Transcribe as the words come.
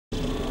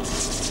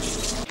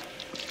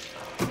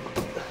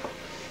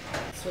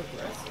So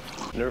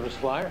aggressive. Nervous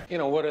flyer? You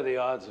know, what are the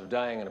odds of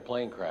dying in a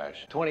plane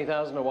crash?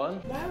 20,000 to 1?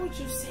 Why would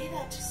you say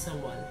that to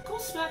someone? Go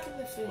smack him in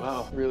the face.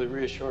 Wow, really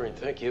reassuring.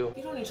 Thank you.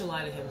 You don't need to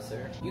lie to him,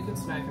 sir. You can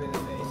smack him in the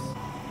face.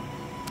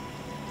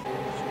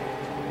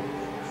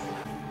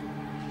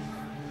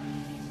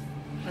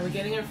 Are we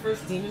getting our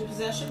first demon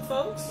possession,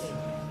 folks?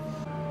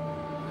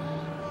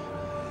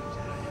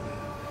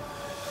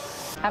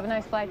 Have a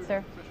nice flight,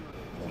 sir.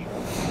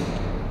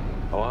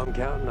 Oh, I'm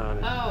counting on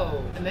it.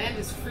 Oh,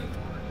 Amanda's freaked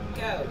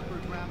out.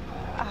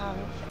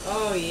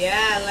 Oh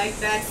yeah, I like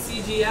that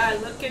CGI,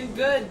 looking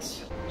good.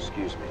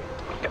 Excuse me,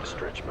 I've got to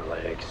stretch my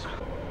legs.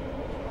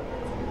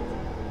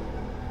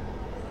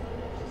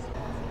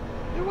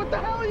 Dude, what the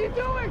hell are you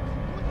doing?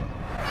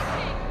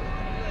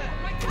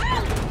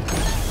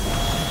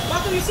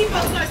 Buckle your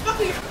seatbelts, guys!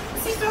 Buckle your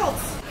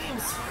seatbelts! I am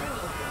swearing a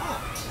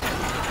lot.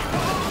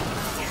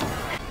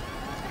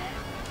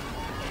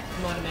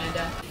 Come on,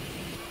 Amanda.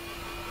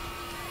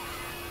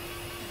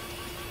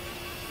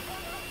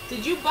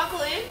 Did you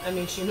buckle in? I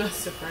mean, she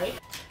must have, right?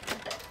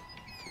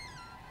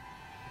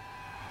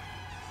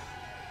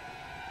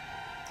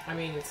 I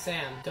mean, it's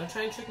Sam. Don't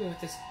try and trick me with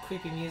this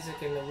creepy music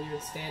and the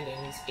weird standing.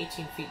 He's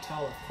 18 feet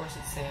tall. Of course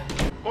it's Sam.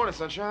 Morning,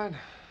 sunshine.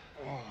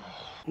 When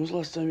was the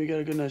last time you got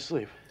a good night's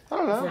sleep? I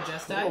don't know. Before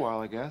Jess died? A little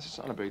while, I guess. It's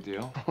not a big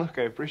deal. Look,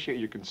 I appreciate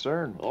your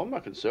concern. Oh, I'm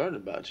not concerned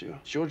about you.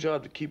 It's your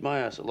job to keep my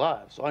ass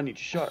alive, so I need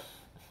you sharp.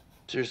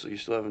 Seriously, you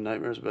still having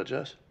nightmares about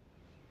Jess?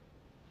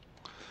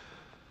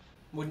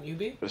 Wouldn't you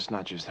be? But it's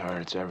not just her,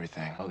 it's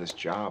everything. Oh, this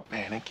job,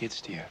 man, it gets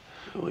to you.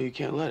 Well, you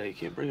can't let it. You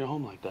can't bring it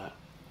home like that.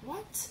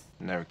 What?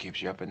 It never keeps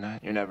you up at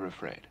night. You're never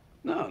afraid.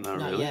 No, not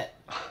Not really. yet.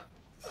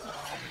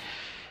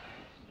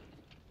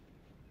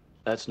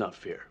 That's not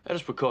fear. That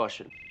is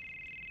precaution.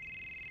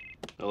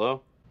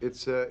 Hello?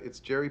 It's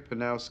Jerry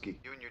Panowski.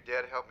 You and your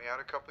dad helped me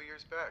out a couple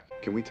years back.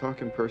 Can we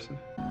talk in person?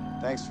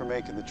 Thanks for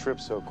making the trip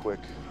so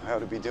quick. I ought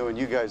to be doing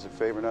you guys a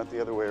favor, not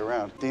the other way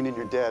around. Dean and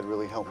your dad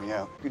really helped me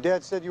out. Your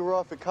dad said you were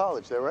off at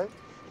college, is that right?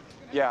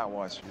 Yeah, I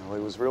was. Well,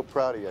 he was real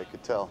proud of you, I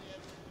could tell.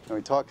 And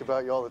he talked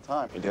about you all the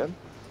time. You did?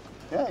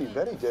 Yeah, you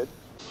bet he did.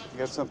 I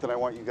got something I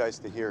want you guys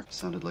to hear.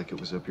 Sounded like it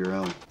was up your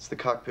alley. It's the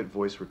cockpit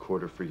voice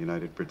recorder for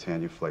United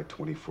Britannia Flight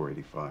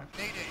 2485.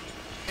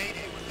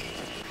 Mayday with the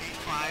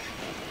 85.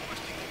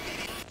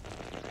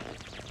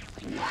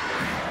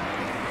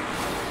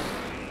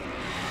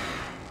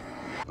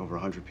 Over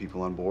 100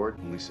 people on board,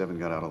 only 7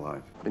 got out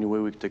alive. Any way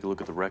we can take a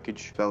look at the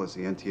wreckage? Fellas,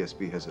 the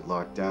NTSB has it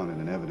locked down in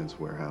an evidence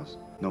warehouse.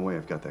 No way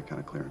I've got that kind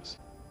of clearance.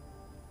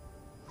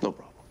 No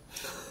problem.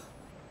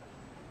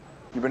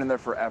 You've been in there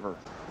forever.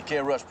 You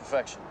can't rush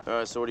perfection. All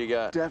right, so what do you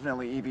got?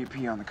 Definitely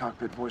EVP on the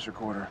cockpit voice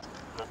recorder.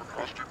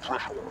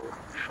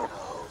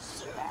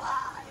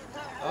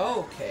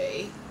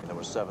 Okay. There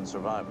were 7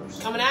 survivors.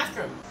 Coming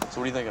after him. So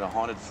what do you think of a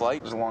haunted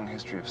flight? There's a long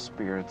history of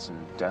spirits and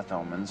death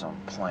omens on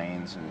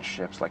planes and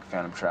ships like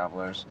Phantom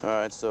Travelers. All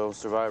right, so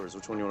survivors.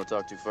 Which one do you want to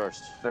talk to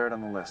first? Third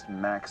on the list,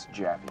 Max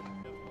Jaffe.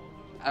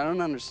 I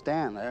don't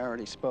understand. I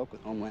already spoke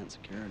with Homeland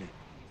Security.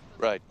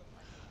 Right.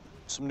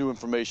 Some new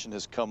information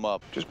has come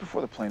up. Just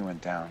before the plane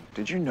went down,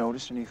 did you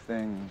notice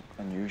anything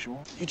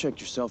unusual? You checked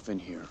yourself in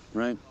here,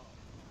 right?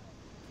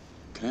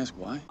 Can I ask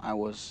why? I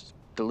was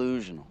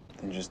delusional.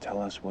 Then just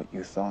tell us what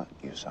you thought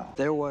you saw.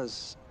 There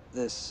was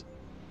this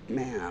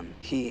man.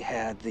 He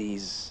had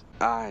these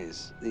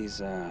eyes,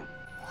 these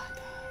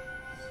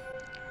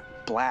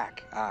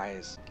black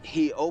eyes.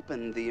 He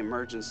opened the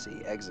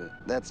emergency exit.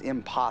 That's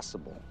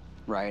impossible,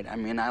 right? I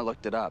mean, I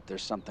looked it up.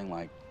 There's something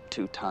like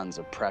 2 tons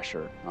of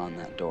pressure on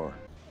that door.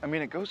 I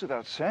mean, it goes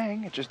without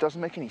saying. It just doesn't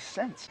make any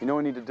sense. You know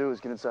what we need to do is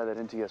get inside that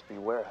NTSB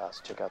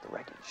warehouse, check out the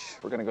wreckage.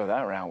 If we're gonna go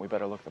that route, we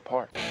better look the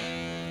part.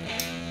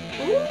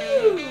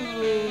 Ooh.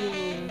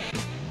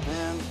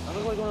 Man, I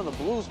look like one of the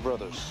Blues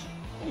Brothers.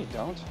 No, you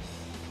don't.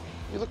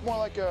 You look more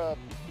like a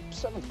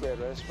 7th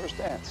grader at his first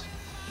dance.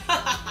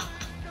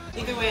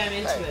 Either way, I'm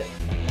into it.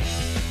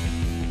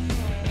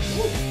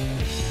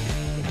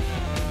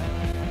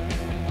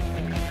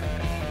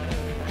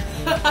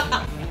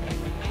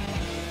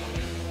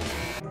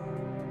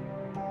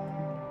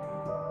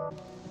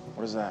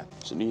 What is that?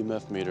 It's an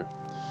EMF meter.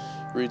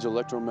 Reads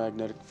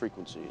electromagnetic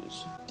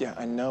frequencies. Yeah,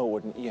 I know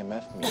what an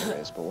EMF meter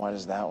is, but why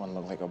does that one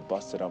look like a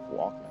busted-up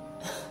Walkman?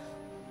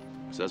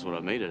 Because that's what I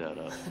made it out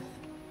of.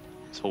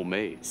 It's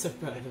homemade. So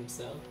proud of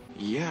himself.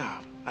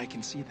 Yeah, I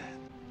can see that.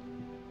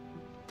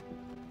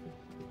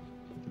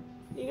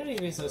 You don't need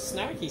to be so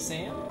snarky,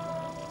 Sam.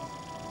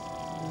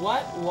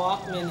 What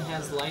Walkman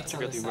has lights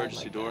on Check out the the side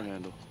emergency like door that?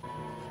 handle.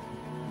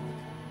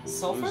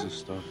 Sulfur? What is this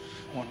stuff?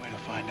 One way to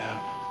find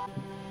out.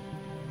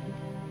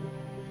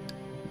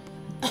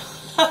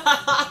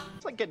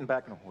 It's like getting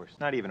back on a horse.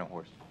 Not even a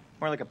horse.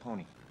 More like a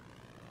pony.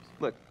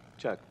 Look,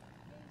 Chuck,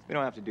 we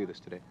don't have to do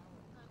this today.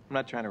 I'm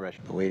not trying to rush.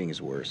 The waiting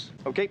is worse.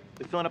 Okay,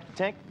 they're filling up the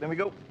tank. Then we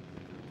go.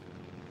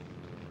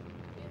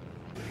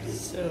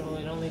 So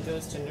it only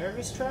goes to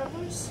nervous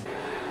travelers?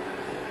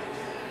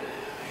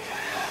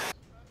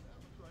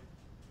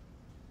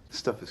 This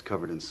stuff is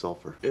covered in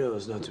sulfur. Yeah,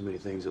 there's not too many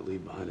things that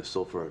leave behind a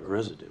sulfuric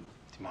residue.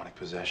 Demonic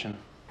possession.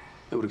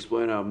 That would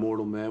explain how a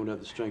mortal man would have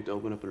the strength to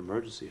open up an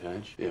emergency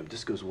hatch. Yeah, but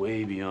this goes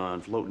way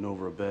beyond floating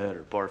over a bed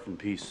or barfing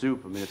pea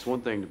soup. I mean, it's one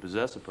thing to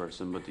possess a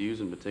person, but to use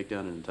them to take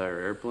down an entire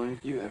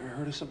airplane? You ever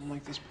heard of something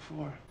like this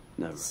before?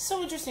 Never. It's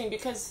so interesting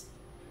because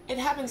it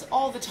happens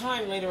all the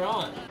time later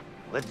on.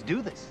 Let's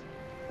do this.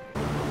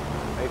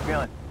 How you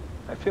feeling?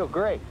 I feel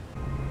great.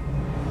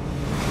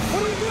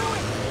 What are you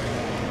doing?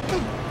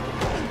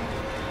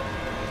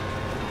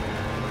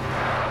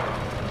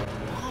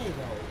 Why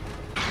though?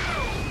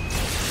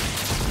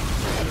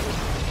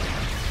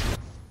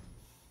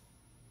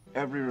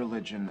 Every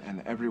religion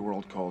and every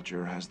world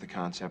culture has the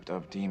concept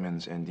of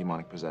demons and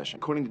demonic possession.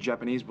 According to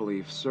Japanese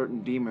belief,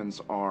 certain demons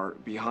are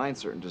behind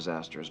certain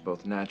disasters,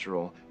 both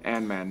natural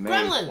and man-made.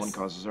 Gremlins! One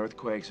causes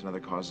earthquakes, another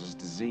causes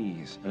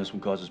disease. And this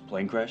one causes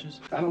plane crashes?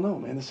 I don't know,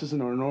 man. This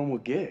isn't our normal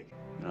gig.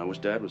 I wish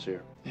Dad was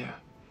here. Yeah,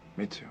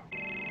 me too.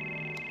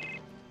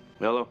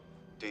 Hello?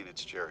 Dean,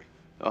 it's Jerry.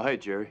 Oh, hey,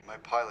 Jerry. My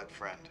pilot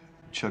friend,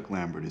 Chuck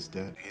Lambert, is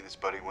dead. He and his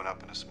buddy went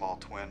up in a small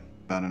twin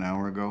about an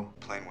hour ago.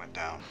 Plane went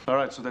down. All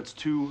right, so that's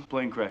 2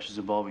 plane crashes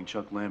involving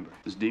Chuck Lambert.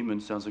 This demon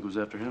sounds like it was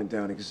after him. Went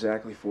down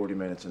exactly 40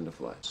 minutes into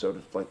flight. So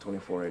did Flight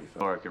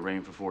 2485. All right, it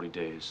rained for 40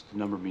 days. The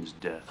number means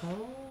death.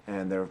 Oh.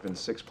 And there have been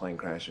 6 plane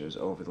crashes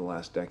over the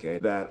last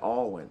decade that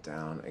all went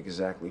down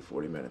exactly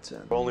 40 minutes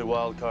in. Our only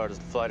wild card is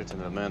the flight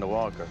attendant, Amanda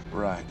Walker.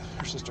 Right.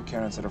 Her sister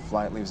Karen said her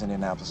flight leaves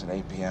Indianapolis at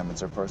 8 p.m.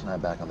 It's her first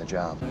night back on the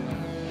job.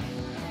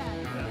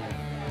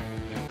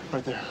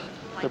 Right there.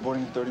 They're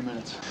boarding in 30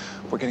 minutes.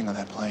 We're getting on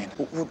that plane.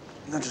 Well,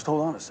 now just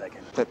hold on a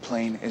second. That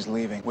plane is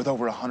leaving with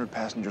over 100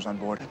 passengers on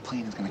board. That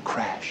plane is going to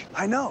crash.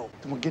 I know.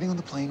 Then we're getting on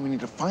the plane. We need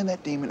to find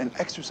that demon and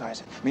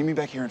exorcise it. Meet me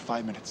back here in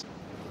 5 minutes.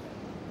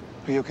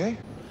 Are you okay?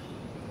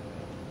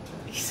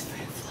 He's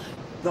afraid of flying.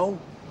 No,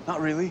 not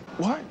really.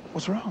 What?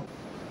 What's wrong?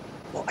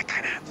 Well, I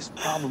kind of have this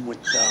problem with,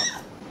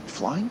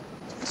 Flying?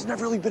 it's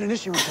never really been an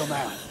issue until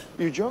now.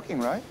 You're joking,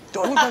 right?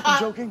 Do I look like I'm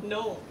joking?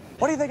 No.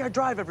 Why do you think I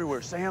drive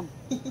everywhere, Sam?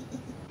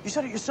 You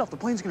said it yourself, the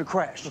plane's gonna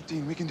crash. Look,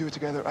 Dean, we can do it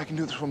together. I can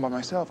do this one by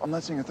myself. I'm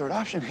not seeing a third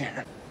option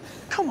here.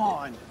 Come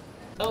on.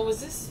 Oh,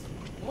 was this?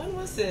 When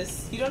was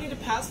this? You don't need a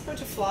passport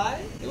to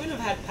fly? They wouldn't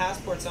have had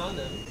passports on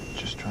them.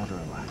 Just try to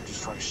relax.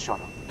 Just try to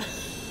shut up.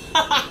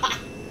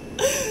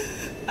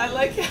 I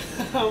like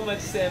how much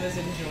Sam is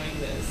enjoying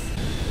this.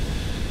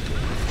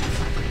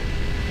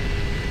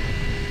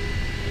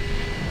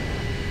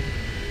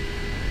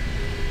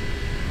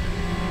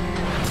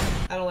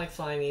 I don't like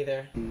flying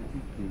either.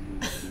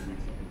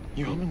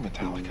 You're humming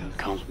Metallica.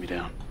 Calms me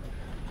down.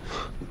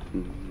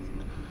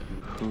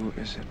 Who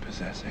is it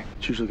possessing?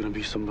 It's usually gonna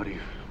be somebody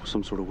with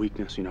some sort of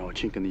weakness, you know, a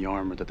chink in the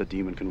armor that the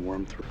demon can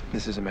worm through.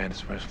 This is Amanda's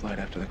first flight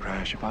after the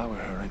crash. If I were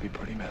her, I'd be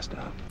pretty messed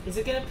up. Is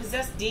it gonna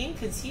possess Dean?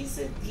 Cause he's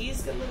a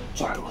little.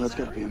 All right, well, that's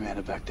gotta be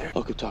Amanda back there.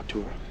 I'll go talk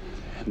to her,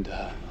 and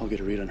I'll get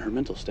a read on her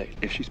mental state.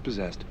 If she's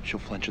possessed, she'll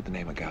flinch at the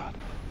name of God.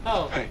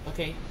 Oh, Hey.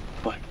 okay.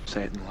 What?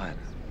 Say it in Latin.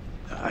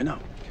 I know.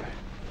 Okay.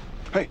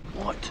 Hey,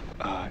 what?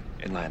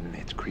 In Latin,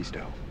 it's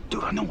Christo.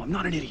 Dude, I know, I'm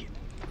not an idiot.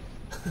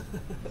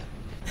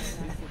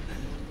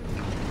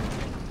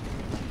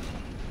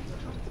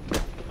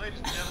 Ladies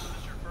and gentlemen, this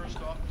is your first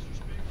officer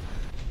speaking.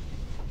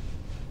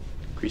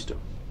 Christo.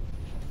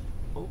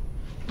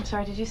 I'm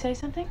sorry, did you say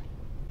something?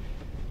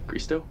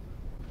 Christo?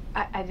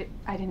 I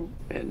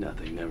didn't.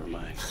 Nothing, never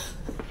mind.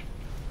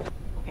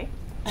 Okay.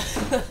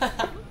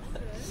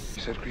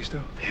 You said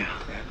Christo? Yeah,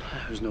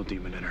 there's no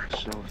demon in her.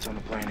 So if it's on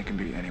a plane, it can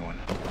be anyone.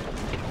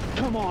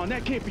 Come on,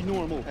 that can't be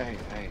normal. Hey,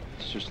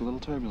 it's just a little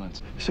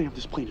turbulence. Sam,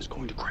 this plane is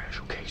going to crash,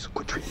 okay? So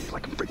quit treating me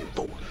like I'm freaking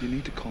fool. You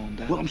need to calm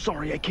down. Well, I'm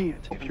sorry, I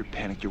can't. If you're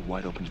panicked, you're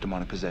wide open to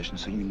demonic possession,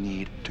 so you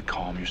need to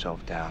calm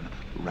yourself down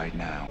right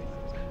now.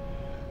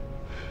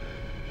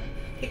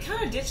 It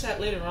kind of ditched that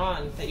later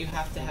on, that you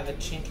have to have a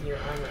chink in your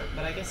armor,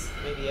 but I guess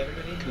maybe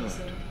everybody has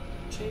a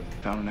chink.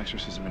 Found an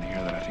exorcism in here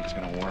that I think is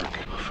gonna work.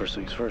 First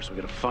things first, we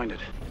gotta find it.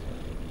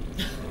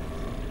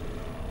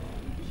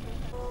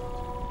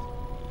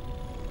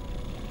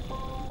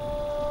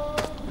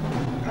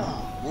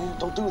 Man,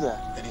 don't do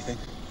that. Anything?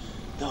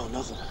 No,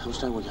 nothing. How much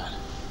time we got?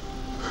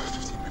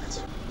 15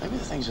 minutes. Maybe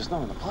the thing's just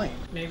not on the plane.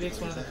 Maybe it's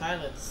one of the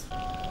pilots.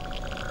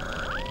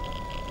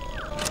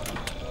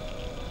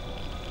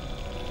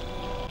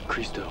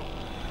 Christo.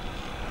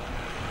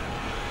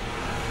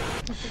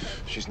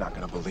 She's not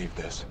gonna believe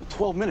this.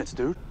 12 minutes,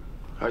 dude.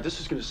 All right, this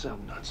is gonna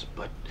sound nuts,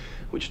 but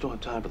we just don't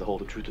have time for the whole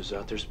 "the truth is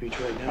out there" speech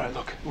right now. All right,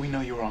 look, we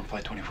know you were on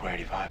Flight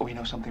 2485. We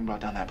know something brought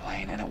down that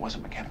plane, and it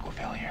wasn't mechanical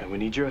failure. And we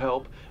need your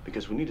help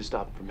because we need to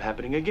stop it from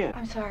happening again.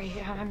 I'm sorry,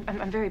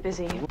 I'm very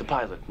busy. The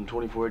pilot from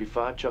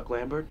 2485, Chuck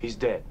Lambert, he's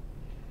dead.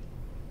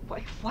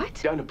 What?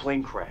 Died in a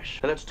plane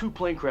crash. Now, that's 2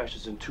 plane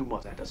crashes in 2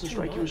 months. That doesn't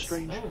strike you as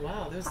strange? Oh,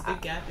 wow, there's a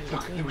big gap in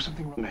Look, between. there was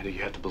something wrong. Amanda,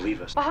 you have to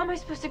believe us. Well, how am I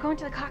supposed to go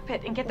into the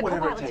cockpit and get the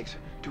Whatever it co-pilot? takes.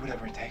 Do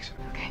whatever it takes.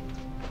 Okay.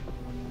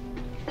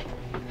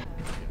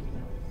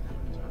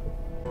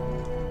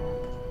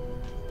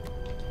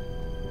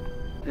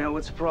 Yeah,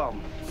 what's the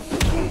problem?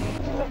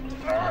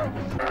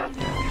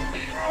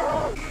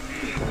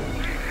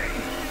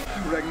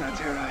 regna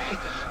terrae,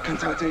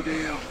 cantate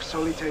Deo,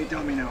 solite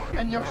Domino.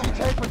 And your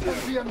te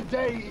potentiam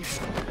Dei.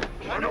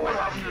 I know what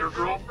happened to your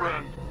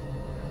girlfriend.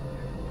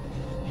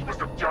 She must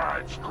have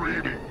died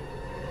screaming.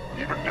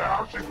 Even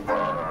now, she's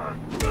burned.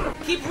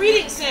 Keep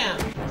reading, Sam.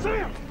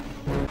 Sam!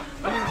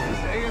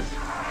 Eus,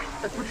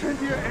 et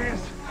potentia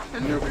eus,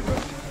 and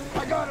nubibus.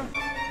 I got him.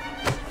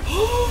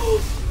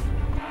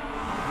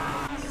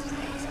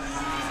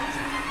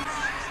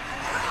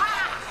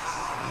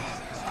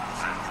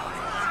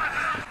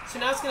 So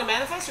now it's gonna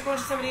manifest or go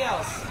into somebody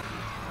else?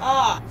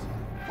 Ah.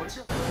 What's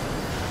your...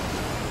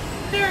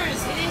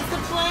 There's, it is the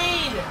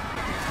plane.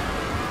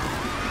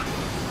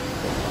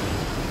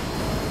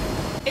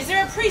 Is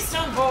there a priest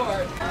on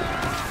board?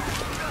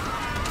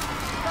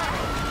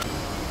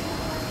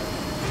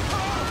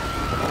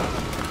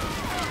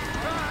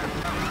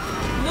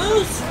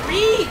 Moose,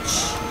 reach!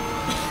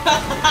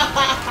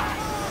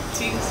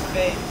 Team's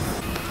face.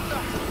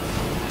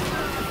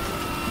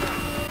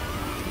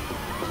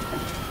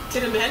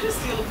 Did Amanda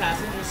steal a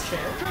passenger's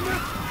chair?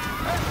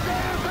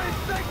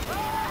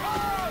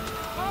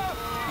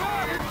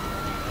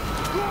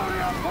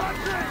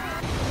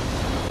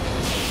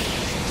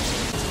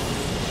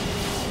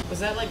 Was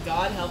that like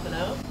God helping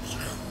out?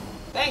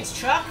 Thanks,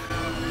 Chuck!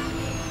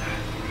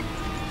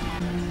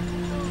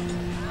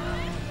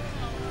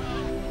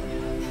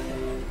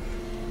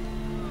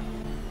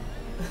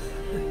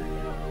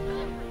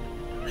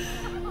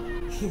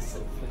 He's so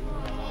funny.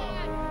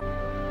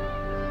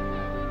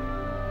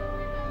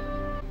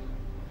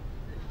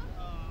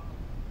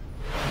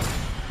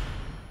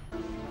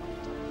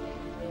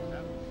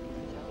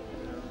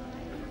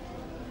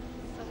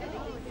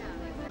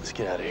 Let's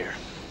get out of here.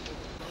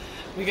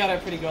 We got our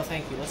pretty girl,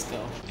 thank you. Let's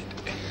go.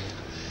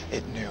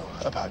 It knew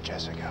about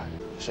Jessica.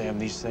 Sam,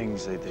 these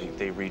things,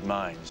 they read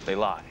minds. They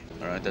lie.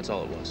 All right, that's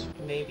all it was.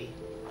 Maybe.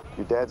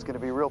 Your dad's gonna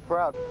be real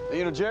proud. Hey,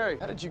 you know, Jerry,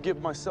 how did you get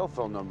my cell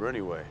phone number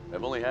anyway?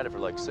 I've only had it for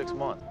like 6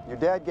 months. Your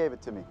dad gave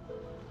it to me.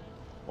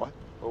 What?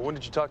 Well, when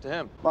did you talk to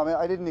him? Well, I mean,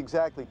 I didn't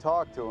exactly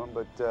talk to him,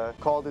 but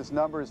called his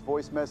number. His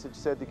voice message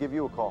said to give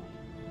you a call.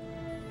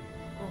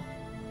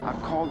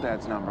 I've called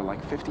Dad's number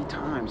like 50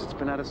 times. It's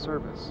been out of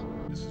service.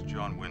 This is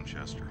John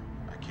Winchester.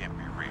 I can't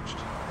be reached.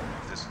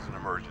 If this is an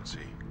emergency,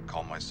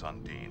 call my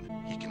son Dean.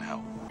 He can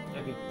help.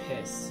 I'd be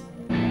pissed.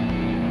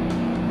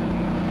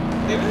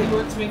 They really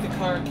worked to make the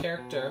car a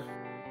character.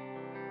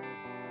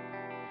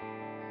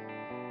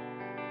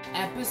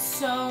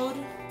 Episode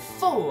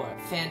 4,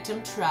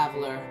 Phantom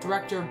Traveler.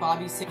 Director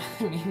Robert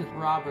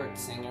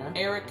Singer,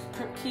 Eric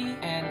Kripke,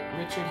 and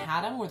Richard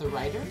Haddam were the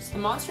writers. The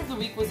monster of the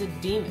week was a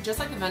demon. Just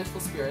like the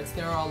vengeful spirits,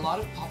 there are a lot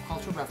of pop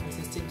culture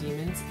references to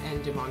demons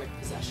and demonic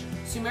possession.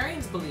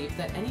 Sumerians believed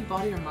that any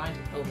body or mind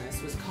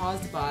illness was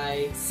caused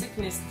by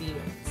sickness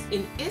demons.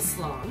 In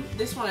Islam,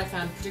 this one I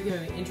found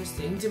particularly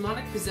interesting,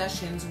 demonic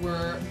possessions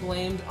were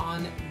blamed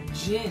on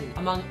jinn,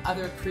 among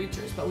other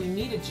creatures, but we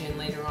meet a jinn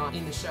later on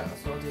in the show,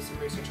 so I'll do some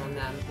research on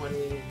them when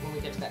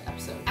we get to that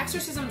episode.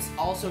 Exorcisms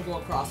also go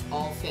across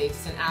all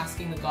faiths and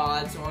asking the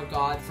gods or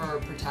God for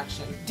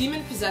protection.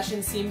 Demon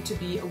possession seemed to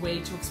be a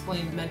way to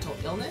explain mental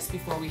illness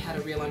before we had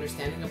a real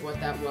understanding of what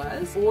that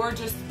was, or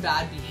just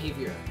bad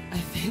behavior. I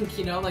think,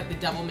 you know, like the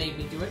devil made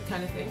me do it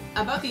kind of thing.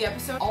 About the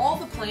episode, all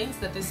the planes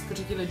that this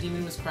particular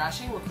demon was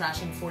crashing were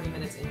crashing 40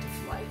 minutes into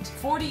flight.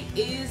 40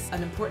 is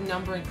an important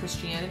number in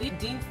Christianity.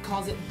 Dean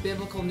calls it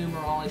biblical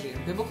numerology,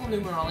 and biblical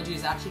numerology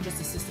is actually just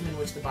a system in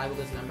which the Bible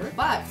is numbered.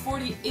 But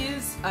 40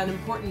 is an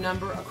important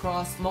number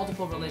across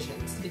multiple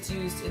religions. It's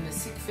used in the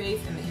Sikh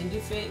faith and the Hindu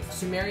faith.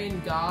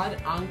 Sumerian god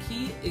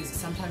Anki is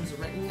sometimes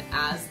written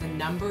as the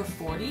number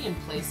 40 in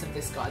place of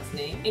this god's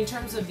name. In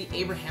terms of the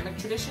Abrahamic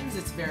traditions,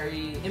 it's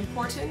very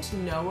important.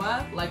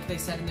 Noah, like they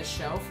said in the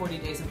show, 40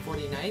 days and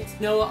 40 nights.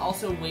 Noah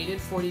also waited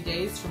 40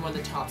 days from when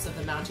the tops of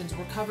the mountains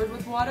were covered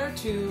with water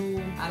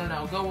to, I don't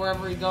know, go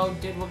wherever he go,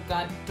 did what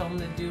God told him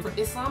to do. For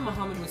Islam,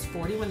 Muhammad was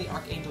 40 when the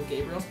Archangel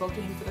Gabriel spoke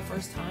to him for the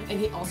first time, and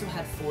he also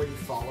had 40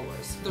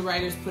 followers. The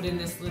writers put in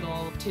this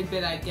little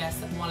tidbit, I guess,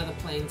 that one of the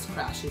planes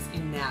crashes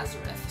in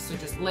Nazareth, so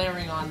just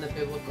layering on the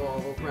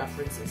biblical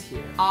references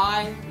here.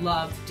 I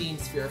loved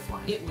Dean's Fear of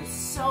Flying. It was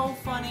so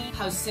funny.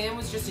 How Sam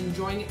was just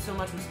enjoying it so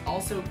much was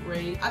also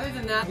great. Other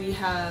than that, we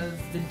have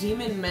the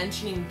demon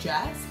mentioning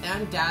Jess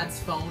and Dad's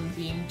phone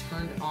being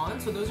turned on,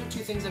 so those are two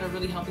things that are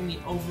really helping the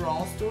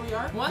overall story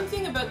arc. One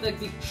thing about like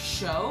the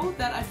show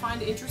that I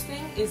find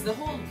interesting is the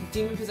whole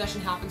demon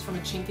possession happens from a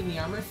chink in the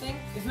armor thing.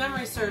 If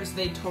memory serves,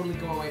 they totally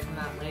go away from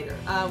that later.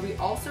 We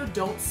also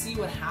don't see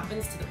what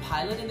happens to the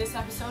pilot in this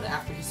episode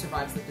after he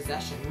survives the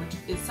possession, which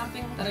is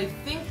something that I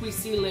think we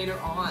see later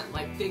on.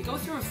 Like, they go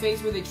through a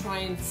phase where they try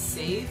and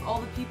save all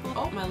the people.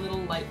 Oh, my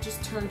little light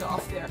just turned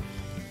off there.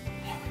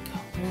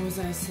 What was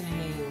I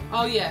saying?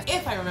 Oh yes,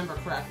 if I remember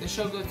correct, the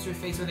show goes through a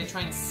phase where they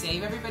try and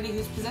save everybody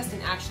who's possessed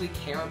and actually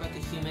care about the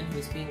human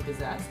who's being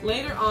possessed.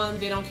 Later on,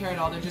 they don't care at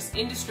all. They're just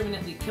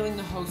indiscriminately killing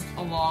the host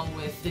along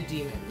with the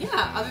demon.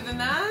 Yeah, other than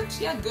that,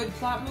 yeah, good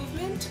plot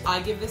movement. I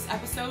give this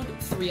episode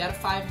 3 out of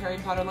 5 Harry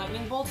Potter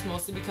lightning bolts,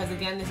 mostly because,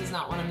 again, this is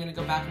not one I'm going to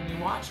go back and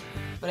rewatch.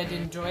 but I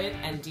did enjoy it,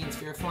 and Dean's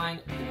fear of flying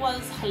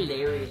was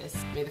hilarious.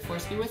 May the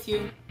force be with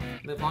you.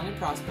 Live long and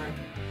prosper.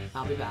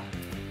 I'll be back.